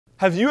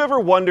Have you ever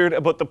wondered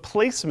about the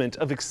placement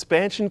of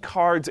expansion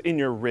cards in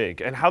your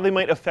rig and how they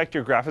might affect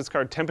your graphics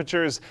card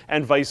temperatures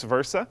and vice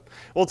versa?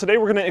 Well, today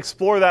we're going to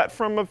explore that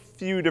from a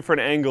few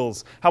different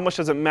angles. How much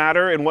does it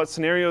matter? In what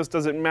scenarios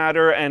does it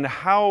matter? And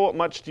how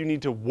much do you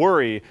need to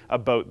worry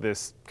about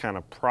this kind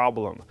of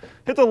problem?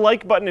 Hit the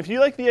like button if you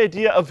like the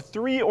idea of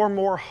 3 or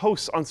more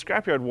hosts on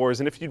Scrapyard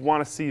Wars and if you'd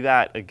want to see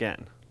that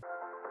again.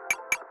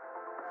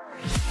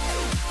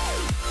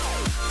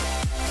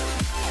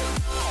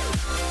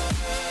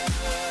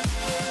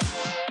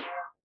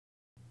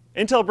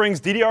 Intel brings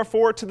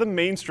DDR4 to the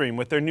mainstream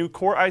with their new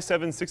Core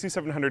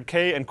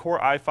i7-6700K and Core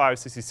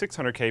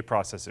i5-6600K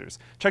processors.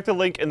 Check the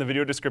link in the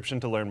video description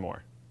to learn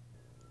more.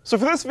 So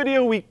for this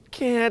video, we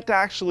can't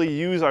actually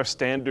use our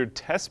standard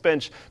test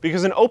bench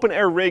because an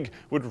open-air rig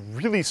would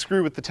really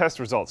screw with the test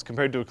results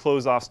compared to a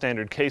closed-off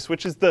standard case,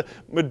 which is the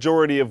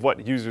majority of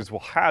what users will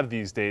have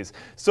these days.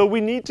 So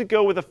we need to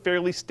go with a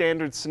fairly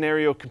standard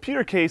scenario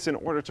computer case in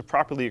order to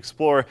properly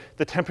explore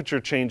the temperature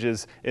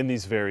changes in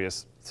these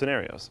various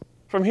scenarios.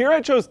 From here,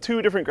 I chose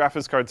 2 different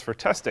graphics cards for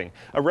testing,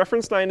 a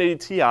reference 980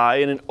 Ti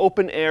and an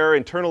open-air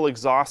internal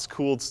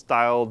exhaust-cooled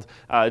styled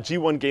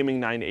G1 Gaming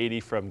 980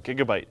 from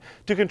Gigabyte.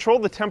 To control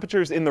the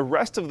temperatures in the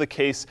rest of the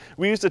case,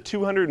 we used a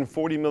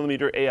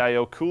 240mm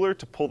AIO cooler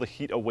to pull the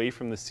heat away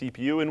from the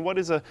CPU in what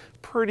is a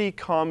pretty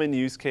common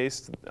use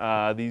case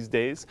these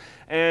days.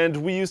 And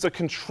we used a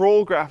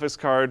control graphics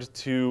card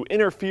to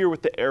interfere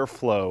with the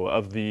airflow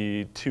of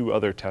the 2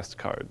 other test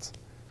cards.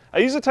 I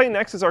use a Titan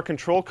X as our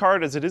control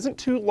card as it isn't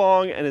too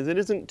long and as it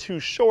isn't too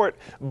short,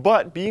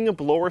 but being a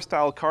blower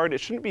style card, it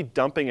shouldn't be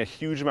dumping a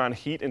huge amount of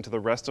heat into the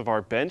rest of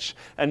our bench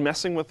and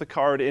messing with the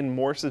card in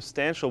more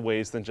substantial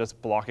ways than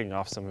just blocking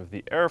off some of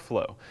the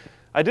airflow.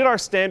 I did our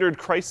standard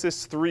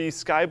Crysis 3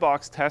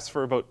 skybox test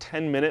for about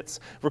 10 minutes,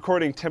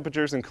 recording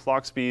temperatures and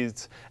clock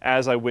speeds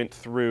as I went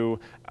through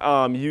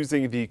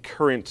using the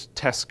current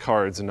test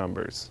cards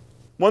numbers.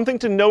 One thing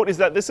to note is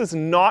that this is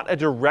not a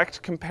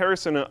direct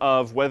comparison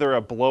of whether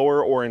a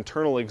blower or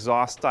internal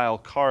exhaust style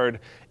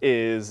card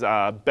is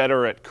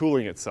better at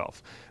cooling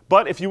itself.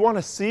 But if you want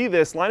to see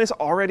this, Linus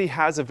already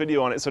has a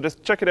video on it, so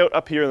just check it out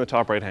up here in the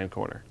top right hand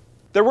corner.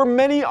 There were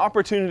many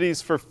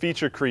opportunities for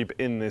feature creep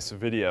in this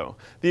video.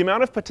 The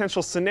amount of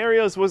potential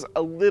scenarios was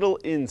a little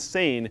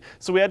insane,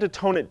 so we had to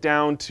tone it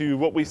down to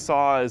what we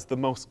saw as the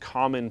most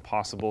common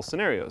possible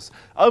scenarios,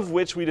 of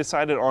which we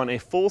decided on a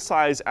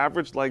full-size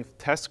average-length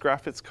test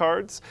graphics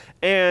cards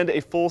and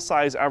a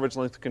full-size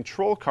average-length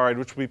control card,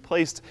 which we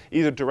placed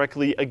either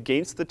directly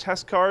against the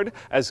test card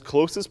as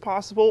close as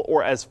possible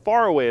or as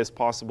far away as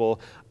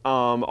possible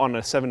on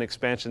a 7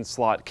 expansion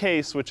slot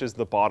case, which is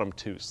the bottom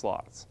 2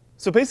 slots.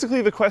 So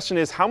basically the question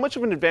is, how much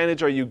of an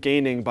advantage are you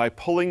gaining by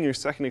pulling your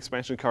second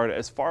expansion card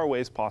as far away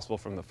as possible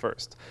from the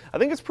first? I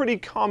think it's pretty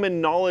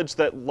common knowledge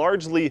that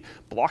largely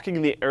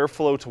blocking the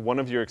airflow to one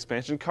of your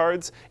expansion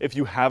cards, if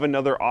you have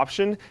another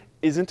option,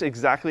 isn't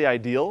exactly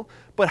ideal,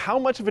 but how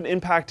much of an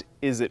impact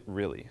is it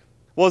really?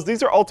 Well, as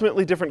these are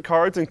ultimately different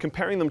cards and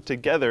comparing them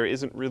together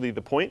isn't really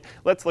the point,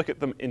 let's look at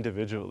them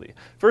individually.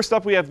 First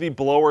up, we have the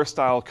blower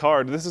style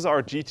card. This is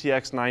our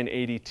GTX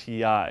 980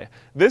 Ti.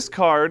 This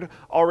card,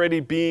 already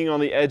being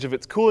on the edge of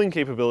its cooling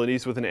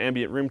capabilities with an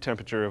ambient room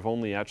temperature of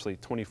only actually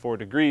 24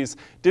 degrees,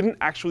 didn't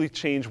actually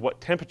change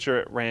what temperature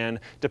it ran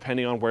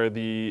depending on where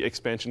the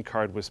expansion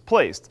card was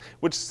placed,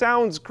 which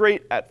sounds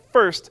great at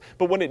first,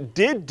 but what it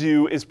did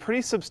do is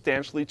pretty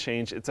substantially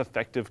change its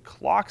effective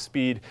clock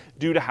speed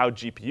due to how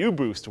GPU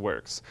boost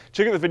works.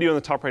 Check out the video in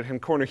the top right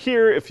hand corner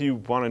here if you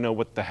want to know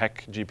what the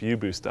heck GPU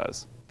boost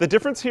does. The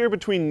difference here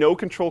between no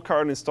control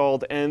card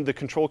installed and the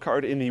control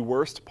card in the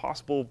worst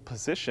possible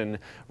position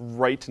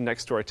right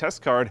next to our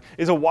test card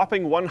is a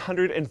whopping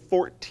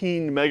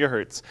 114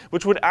 megahertz,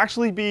 which would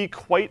actually be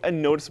quite a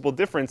noticeable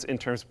difference in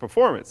terms of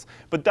performance.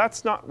 But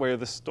that's not where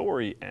the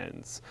story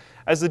ends,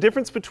 as the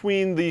difference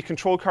between the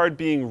control card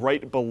being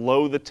right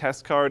below the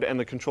test card and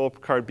the control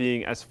card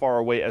being as far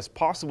away as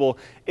possible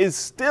is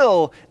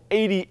still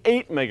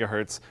 88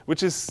 megahertz,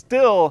 which is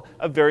still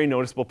a very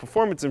noticeable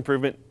performance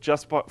improvement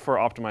just for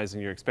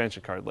optimizing your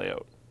expansion card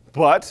layout.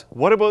 But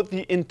what about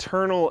the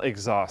internal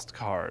exhaust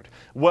card?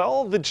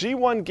 Well, the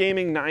G1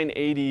 Gaming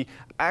 980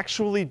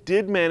 actually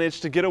did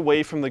manage to get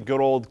away from the good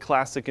old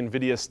classic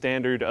NVIDIA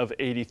standard of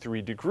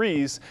 83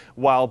 degrees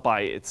while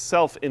by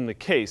itself in the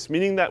case,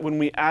 meaning that when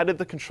we added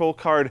the control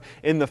card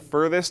in the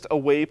furthest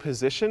away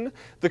position,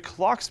 the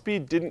clock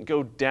speed didn't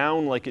go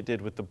down like it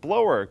did with the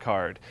blower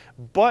card,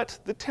 but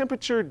the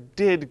temperature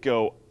did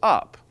go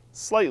up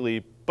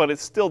slightly, but it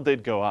still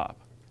did go up.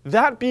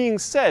 That being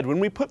said, when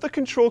we put the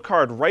control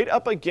card right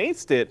up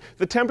against it,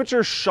 the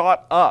temperature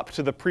shot up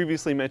to the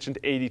previously mentioned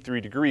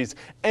 83 degrees,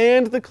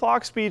 and the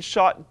clock speed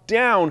shot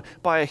down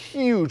by a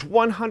huge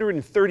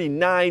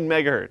 139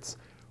 megahertz.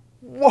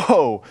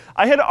 Whoa!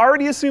 I had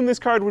already assumed this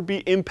card would be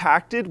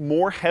impacted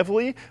more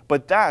heavily,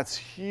 but that's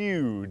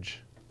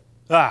huge.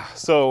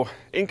 So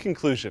in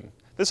conclusion,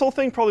 this whole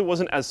thing probably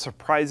wasn't as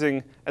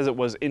surprising as it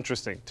was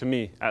interesting, to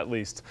me at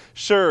least.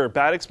 Sure,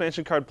 bad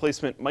expansion card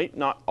placement might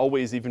not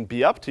always even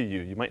be up to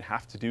you. You might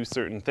have to do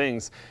certain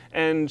things.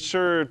 And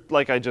sure,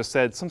 like I just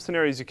said, some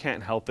scenarios you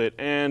can't help it,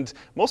 and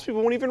most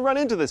people won't even run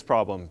into this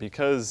problem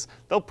because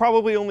they'll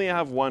probably only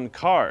have one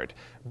card.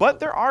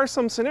 But there are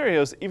some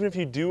scenarios, even if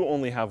you do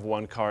only have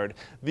one card,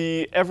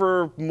 the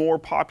ever more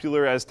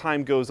popular as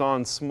time goes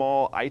on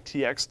small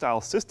ITX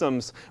style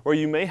systems where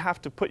you may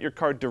have to put your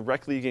card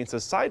directly against a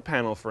side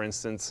panel, for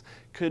instance,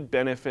 could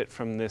benefit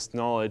from this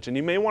knowledge, and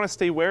you may want to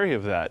stay wary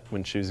of that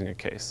when choosing a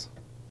case.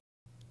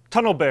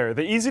 TunnelBear,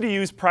 the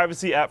easy-to-use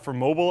privacy app for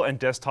mobile and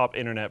desktop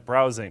internet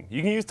browsing.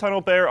 You can use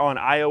TunnelBear on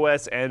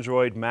iOS,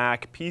 Android,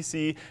 Mac,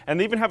 PC, and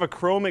they even have a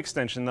Chrome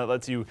extension that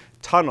lets you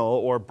tunnel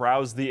or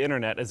browse the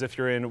internet as if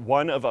you're in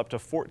one of up to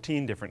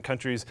 14 different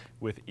countries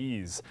with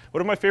ease.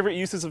 One of my favorite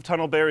uses of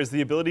TunnelBear is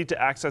the ability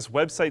to access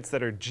websites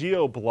that are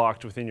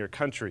geo-blocked within your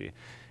country.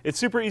 It's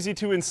super easy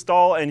to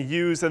install and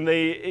use, and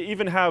they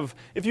even have,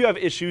 if you have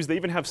issues, they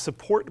even have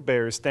support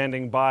bears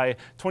standing by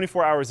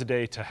 24 hours a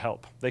day to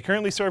help. They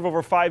currently serve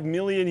over 5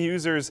 million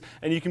users,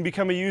 and you can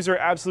become a user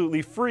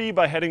absolutely free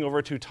by heading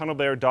over to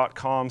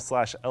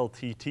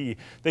tunnelbear.com/LTT.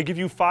 They give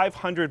you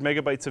 500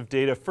 megabytes of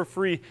data for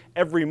free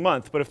every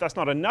month, but if that's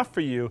not enough for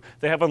you,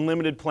 they have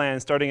unlimited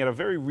plans starting at a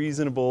very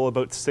reasonable,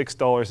 about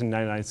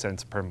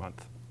 $6.99 per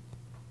month.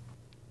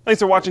 Thanks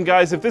for watching,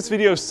 guys. If this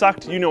video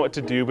sucked, you know what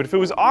to do, but if it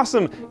was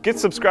awesome, get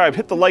subscribed,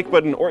 hit the like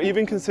button, or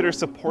even consider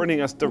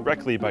supporting us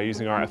directly by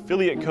using our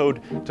affiliate code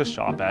to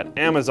shop at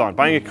Amazon.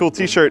 Buying a cool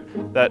t-shirt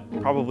that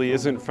probably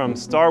isn't from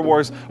Star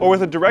Wars, or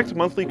with a direct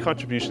monthly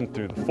contribution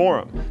through the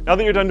forum. Now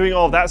that you're done doing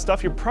all of that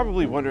stuff, you're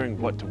probably wondering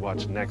what to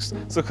watch next.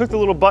 So click the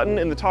little button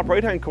in the top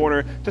right-hand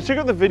corner to check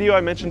out the video I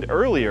mentioned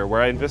earlier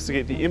where I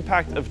investigate the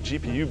impact of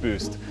GPU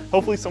boost.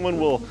 Hopefully someone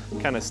will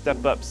kind of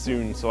step up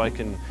soon so I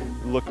can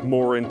look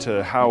more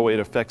into how it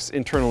affects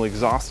internal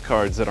exhaust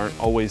cards that aren't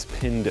always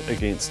pinned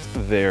against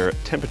their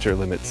temperature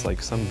limits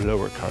like some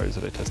blower cards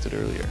that I tested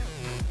earlier.